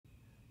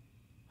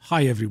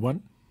Hi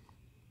everyone.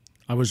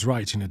 I was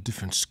writing a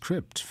different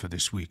script for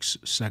this week's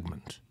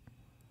segment,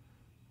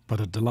 but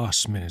at the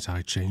last minute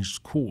I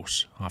changed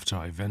course after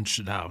I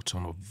ventured out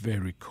on a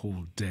very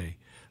cold day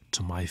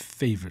to my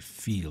favorite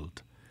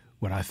field,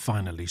 where I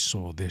finally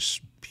saw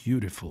this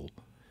beautiful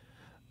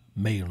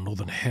male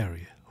Northern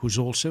Harrier, who's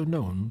also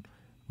known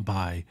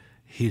by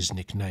his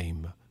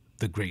nickname,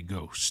 the Grey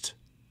Ghost,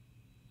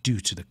 due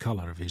to the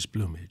color of his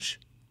plumage.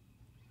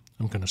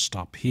 I'm going to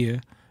stop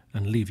here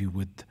and leave you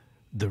with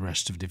the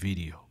rest of the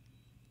video.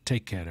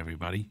 Take care,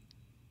 everybody.